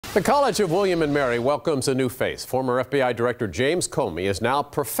The College of William and Mary welcomes a new face. Former FBI Director James Comey is now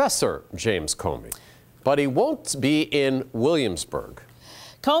Professor James Comey, but he won't be in Williamsburg.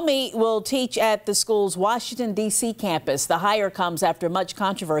 Comey will teach at the school's Washington, D.C. campus. The hire comes after much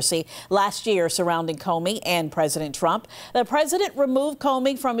controversy last year surrounding Comey and President Trump. The president removed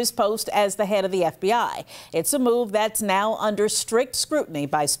Comey from his post as the head of the FBI. It's a move that's now under strict scrutiny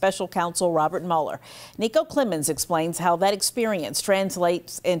by special counsel Robert Mueller. Nico Clemens explains how that experience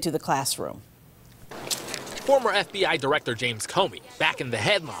translates into the classroom. Former FBI Director James Comey back in the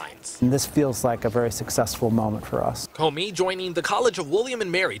headlines. And this feels like a very successful moment for us. Comey joining the College of William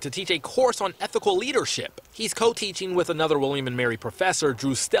and Mary to teach a course on ethical leadership. He's co-teaching with another William and Mary professor,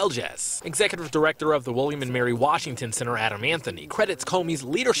 Drew Stelges. Executive Director of the William and Mary Washington Center, Adam Anthony, credits Comey's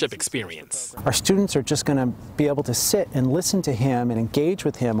leadership experience. Our students are just going to be able to sit and listen to him and engage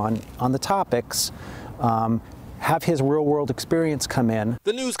with him on the topics. Have his real-world experience come in.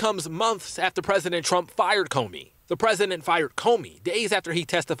 The news comes months after President Trump fired Comey. The president fired Comey days after he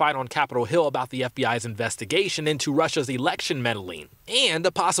testified on Capitol Hill about the FBI's investigation into Russia's election meddling and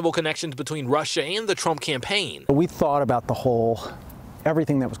the possible connections between Russia and the Trump campaign. We thought about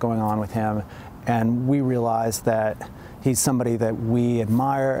everything that was going on with him, and we realized that he's somebody that we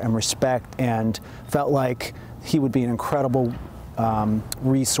admire and respect and felt like he would be an incredible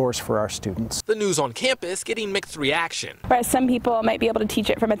resource for our students. The news on campus getting mixed reaction. Whereas some people might be able to teach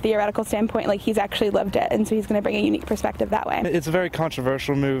it from a theoretical standpoint, like he's actually lived it, and so he's going to bring a unique perspective that way. It's a very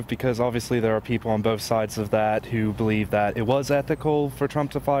controversial move because obviously there are people on both sides of that who believe that it was ethical for Trump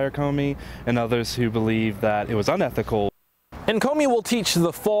to fire Comey, and others who believe that it was unethical. And Comey will teach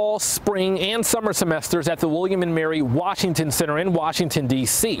the fall, spring, and summer semesters at the William and Mary Washington Center in Washington,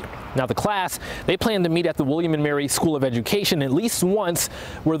 D.C. Now, the class, they plan to meet at the William and Mary School of Education at least once,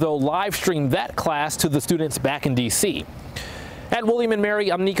 where they'll live stream that class to the students back in D.C. At William and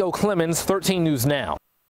Mary, I'm Nico Clemens, 13 News Now.